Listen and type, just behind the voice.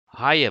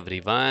Hi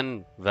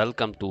everyone,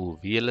 welcome to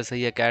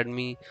VLSI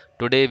Academy.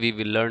 Today we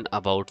will learn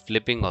about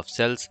flipping of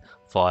cells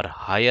for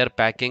higher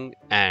packing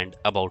and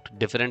about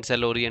different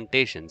cell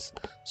orientations.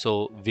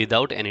 So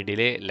without any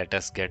delay, let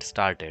us get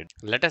started.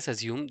 Let us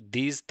assume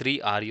these three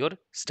are your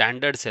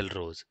standard cell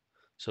rows.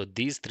 So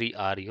these three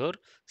are your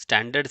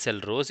standard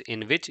cell rows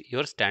in which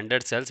your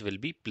standard cells will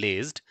be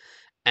placed,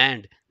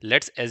 and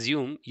let's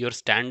assume your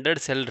standard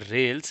cell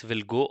rails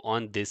will go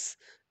on this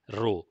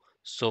row.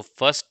 So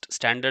first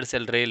standard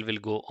cell rail will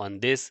go on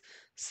this,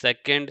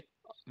 second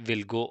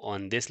will go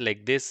on this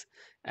like this,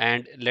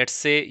 and let's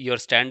say your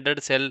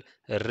standard cell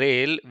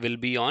rail will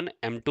be on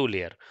M2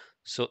 layer.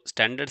 So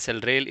standard cell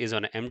rail is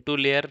on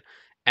M2 layer,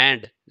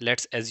 and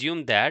let's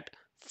assume that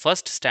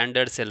first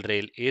standard cell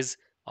rail is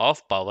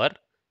of power.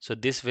 So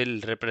this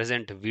will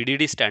represent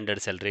VDD standard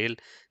cell rail.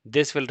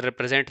 This will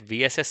represent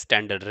VSS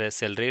standard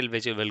cell rail,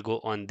 which will go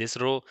on this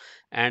row,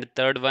 and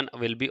third one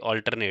will be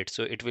alternate.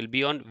 So it will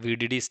be on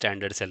VDD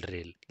standard cell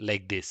rail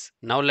like this.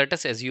 Now let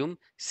us assume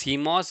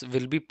CMOS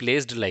will be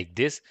placed like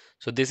this.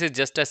 So this is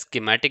just a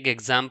schematic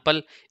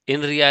example.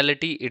 In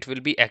reality, it will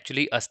be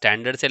actually a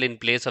standard cell in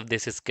place of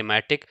this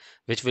schematic,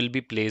 which will be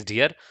placed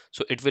here.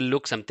 So it will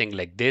look something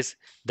like this.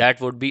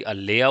 That would be a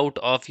layout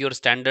of your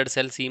standard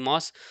cell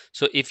CMOS.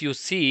 So if you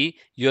see,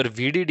 your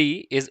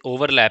VDD is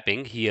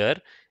overlapping here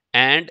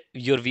and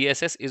your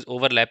VSS is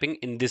overlapping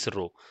in this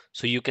row.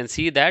 So you can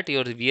see that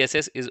your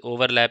VSS is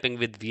overlapping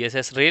with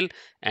VSS rail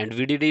and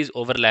VDD is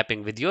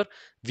overlapping with your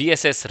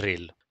VSS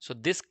rail. So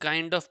this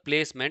kind of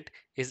placement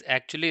is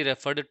actually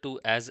referred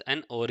to as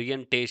an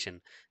orientation.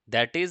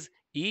 That is,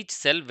 each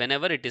cell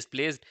whenever it is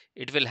placed,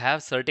 it will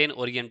have certain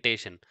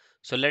orientation.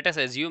 So let us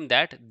assume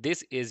that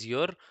this is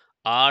your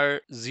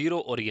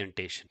R0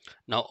 orientation.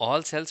 Now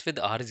all cells with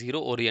R0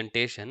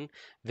 orientation,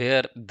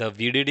 where the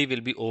VDD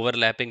will be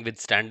overlapping with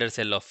standard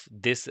cell of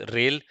this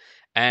rail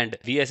and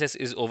VSS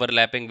is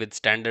overlapping with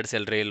standard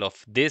cell rail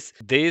of this,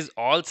 these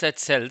all such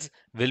cells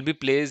will be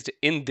placed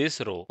in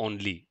this row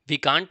only. We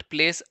can't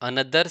place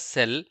another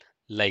cell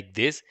like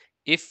this.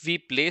 If we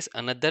place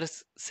another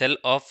cell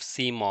of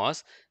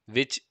CMOS,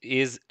 which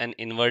is an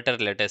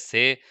inverter, let us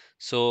say,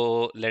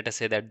 so let us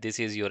say that this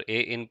is your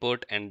A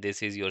input and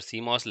this is your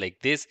CMOS like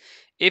this.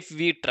 If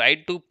we try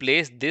to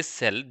place this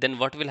cell, then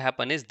what will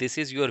happen is this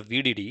is your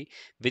VDD,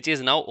 which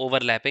is now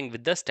overlapping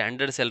with the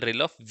standard cell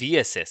rail of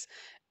VSS,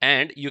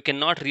 and you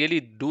cannot really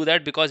do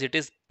that because it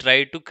is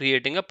try to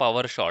creating a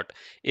power short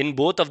in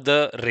both of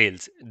the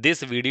rails,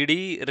 this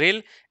VDD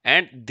rail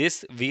and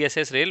this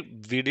VSS rail.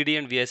 VDD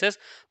and VSS,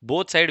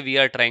 both side we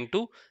are trying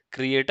to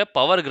create a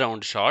power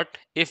ground short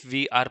if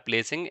we are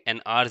placing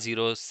an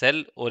R0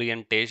 cell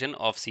orientation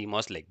of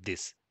CMOS like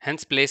this.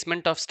 Hence,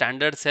 placement of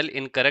standard cell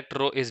in correct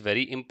row is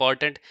very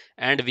important,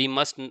 and we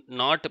must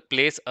not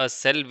place a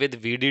cell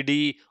with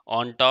VDD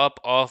on top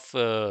of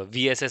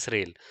VSS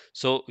rail.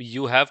 So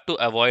you have to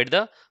avoid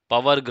the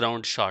power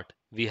ground short.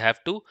 We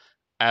have to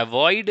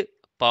avoid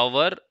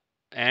power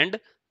and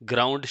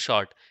ground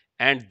short,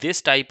 and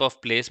this type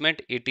of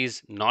placement, it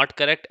is not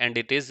correct and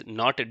it is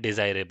not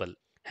desirable.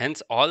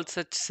 Hence, all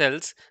such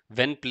cells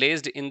when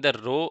placed in the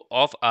row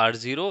of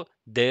R0,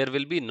 there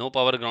will be no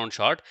power ground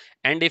short.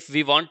 And if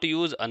we want to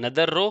use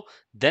another row,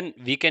 then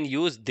we can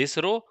use this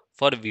row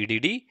for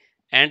VDD.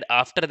 And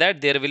after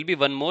that, there will be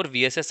one more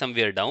VSS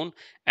somewhere down,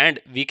 and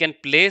we can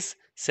place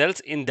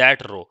cells in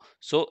that row.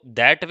 So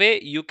that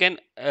way you can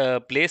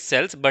place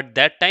cells, but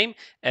that time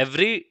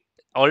every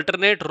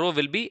alternate row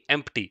will be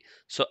empty.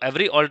 So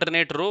every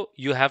alternate row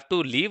you have to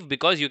leave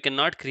because you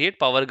cannot create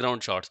power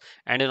ground shorts,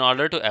 and in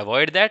order to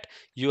avoid that,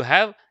 you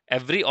have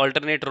every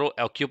alternate row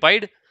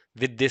occupied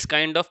with this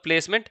kind of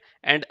placement,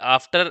 and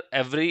after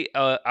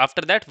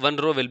that one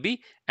row will be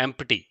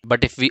empty.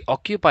 But if we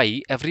occupy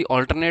every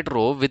alternate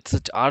row with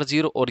such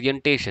R0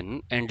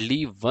 orientation and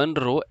leave one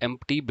row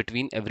empty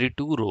between every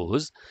two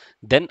rows,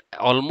 then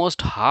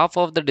almost half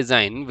of the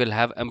design will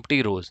have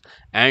empty rows,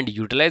 and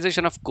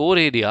utilization of core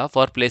area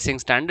for placing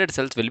standard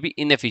cells will be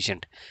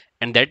inefficient.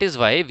 And that is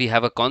why we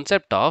have a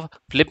concept of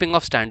flipping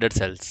of standard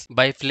cells.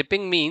 By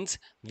flipping means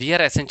we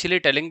are essentially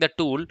telling the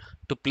tool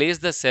to place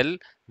the cell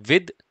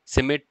with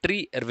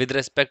symmetry with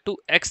respect to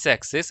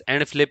x-axis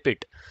and flip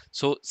it,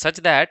 so such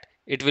that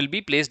it will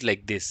be placed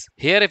like this.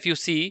 Here if you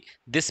see,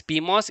 this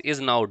PMOS is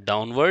now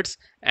downwards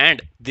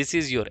and this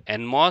is your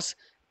NMOS,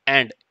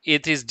 and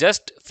it is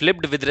just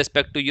flipped with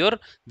respect to your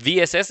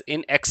VSS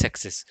in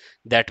x-axis.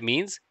 That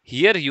means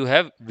here you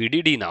have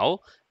VDD now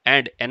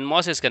and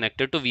NMOS is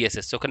connected to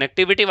VSS. So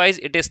connectivity wise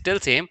it is still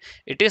same,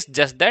 it is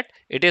just that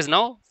it is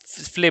now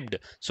flipped.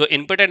 So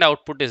input and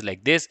output is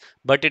like this,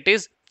 but it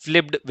is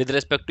flipped with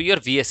respect to your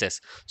VSS.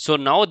 So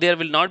now there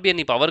will not be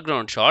any power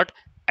ground short,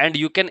 and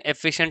you can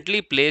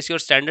efficiently place your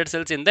standard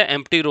cells in the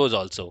empty rows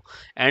also,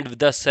 and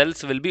the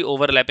cells will be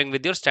overlapping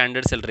with your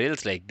standard cell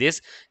rails like this,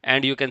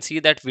 and you can see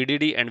that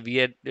VDD and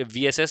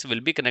VSS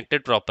will be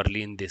connected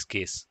properly in this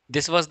case.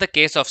 This was the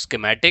case of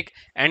schematic,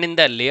 and in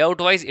the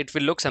layout wise it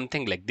will look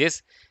something like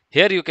this.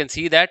 Here you can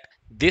see that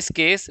this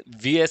case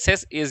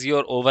VSS is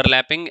your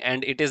overlapping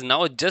and it is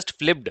now just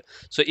flipped.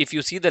 So if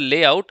you see the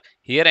layout,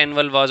 here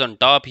anvil was on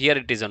top, here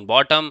it is on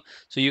bottom.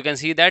 So you can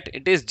see that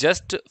it is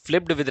just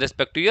flipped with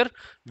respect to your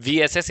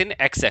VSS in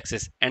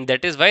x-axis, and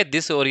that is why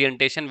this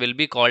orientation will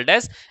be called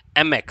as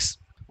MX.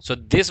 So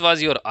this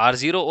was your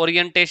R0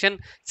 orientation.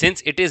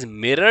 Since it is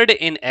mirrored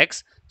in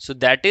X, so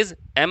that is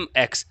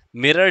MX,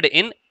 mirrored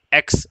in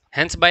X.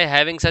 Hence, by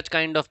having such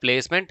kind of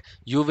placement,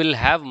 you will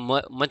have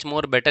much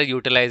more better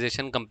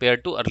utilization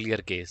compared to earlier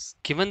case.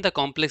 Given the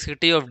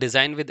complexity of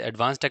design with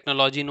advanced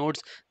technology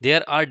nodes,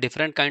 there are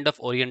different kind of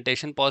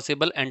orientation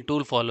possible, and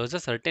tool follows a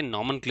certain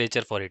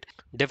nomenclature for it.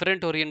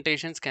 Different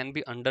orientations can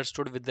be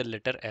understood with the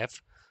letter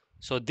F.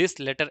 So this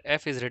letter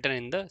F is written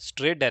in the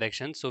straight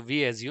direction. So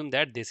we assume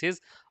that this is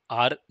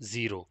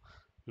R0.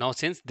 Now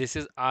since this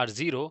is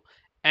R0,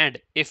 and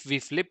if we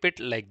flip it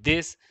like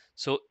this,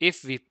 so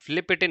if we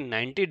flip it in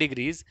 90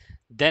 degrees,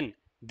 then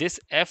this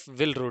F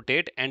will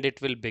rotate and it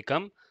will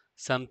become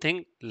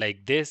something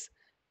like this.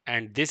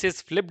 And this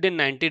is flipped in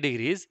 90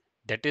 degrees.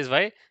 That is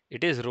why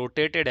it is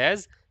rotated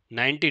as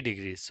 90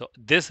 degrees. So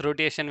this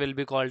rotation will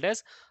be called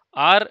as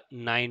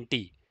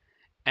R90.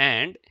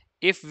 And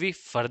if we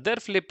further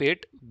flip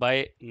it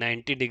by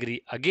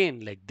 90-degree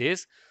again like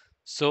this,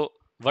 so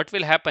what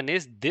will happen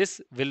is this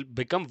will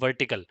become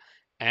vertical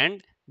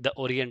and the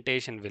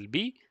orientation will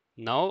be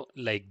now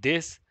like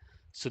this.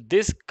 So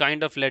this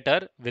kind of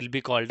letter will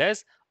be called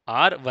as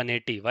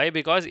R180. Why?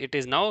 Because it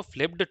is now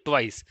flipped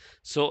twice.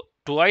 So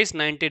twice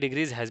 90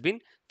 degrees has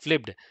been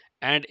flipped.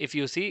 And if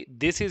you see,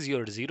 this is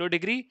your 0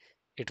 degree,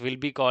 it will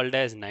be called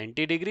as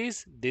 90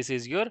 degrees. This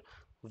is your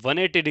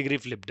 180-degree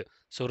flipped.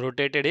 So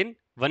rotated in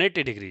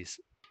 180 degrees.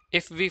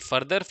 If we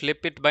further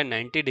flip it by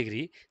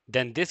 90-degree,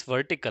 then this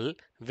vertical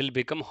will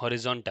become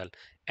horizontal,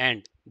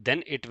 and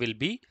then it will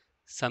be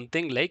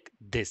something like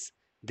this.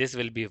 This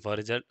will be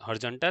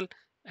horizontal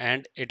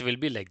and it will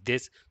be like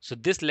this. So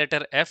this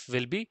letter F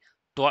will be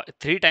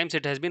three times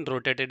it has been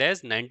rotated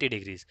as 90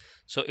 degrees.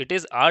 So it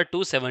is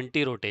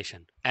R270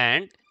 rotation,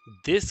 and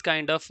this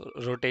kind of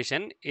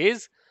rotation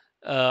is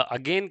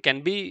again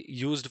can be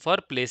used for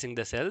placing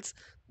the cells.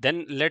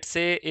 Then let's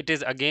say it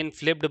is again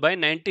flipped by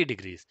 90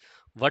 degrees.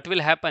 What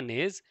will happen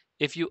is,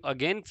 if you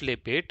again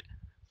flip it,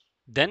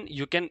 then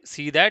you can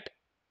see that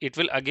it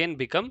will again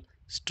become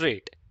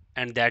straight,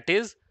 and that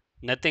is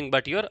nothing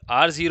but your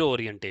R0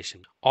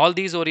 orientation. All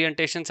these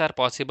orientations are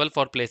possible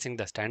for placing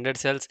the standard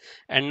cells.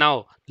 And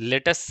now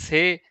let us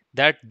say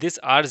that this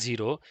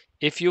R0,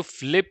 if you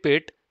flip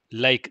it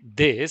like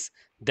this,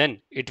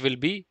 then it will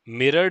be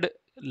mirrored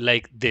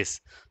like this.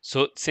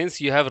 So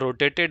since you have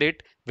rotated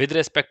it with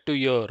respect to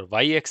your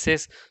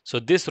y-axis, so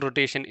this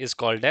rotation is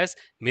called as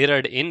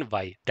mirrored in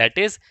y, that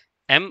is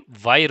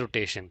my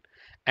rotation.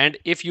 And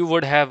if you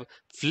would have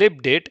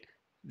flipped it,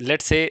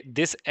 let's say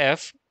this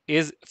F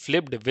is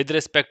flipped with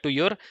respect to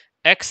your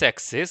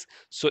x-axis,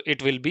 so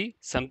it will be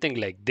something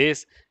like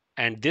this.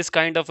 And this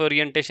kind of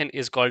orientation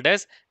is called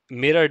as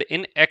mirrored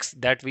in x,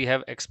 that we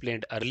have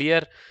explained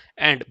earlier.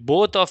 And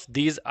both of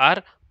these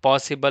are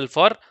possible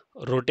for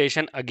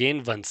rotation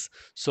again once.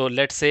 So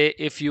let's say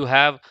if you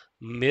have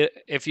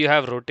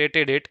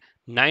rotated it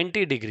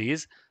 90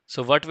 degrees,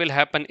 so what will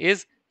happen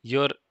is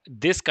your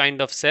this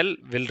kind of cell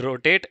will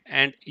rotate,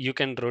 and you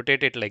can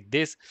rotate it like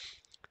this.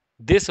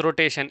 This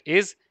rotation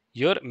is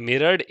your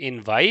mirrored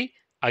in y,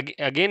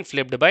 again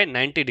flipped by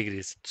 90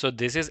 degrees. So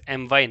this is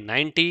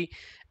my90.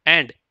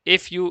 And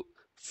if you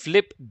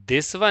flip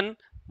this one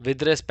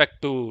with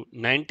respect to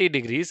 90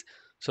 degrees,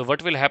 so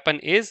what will happen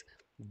is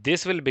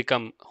this will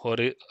become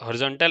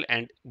horizontal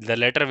and the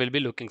letter will be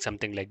looking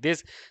something like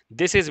this.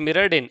 This is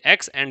mirrored in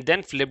x and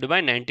then flipped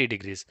by 90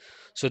 degrees.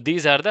 So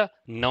these are the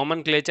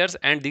nomenclatures,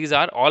 and these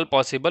are all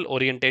possible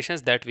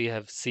orientations that we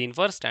have seen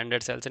for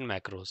standard cells and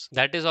macros.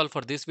 That is all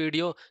for this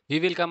video. We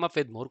will come up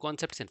with more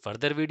concepts in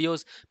further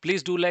videos.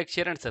 Please do like,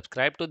 share and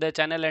subscribe to the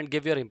channel, and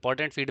give your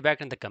important feedback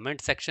in the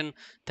comment section.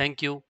 Thank you.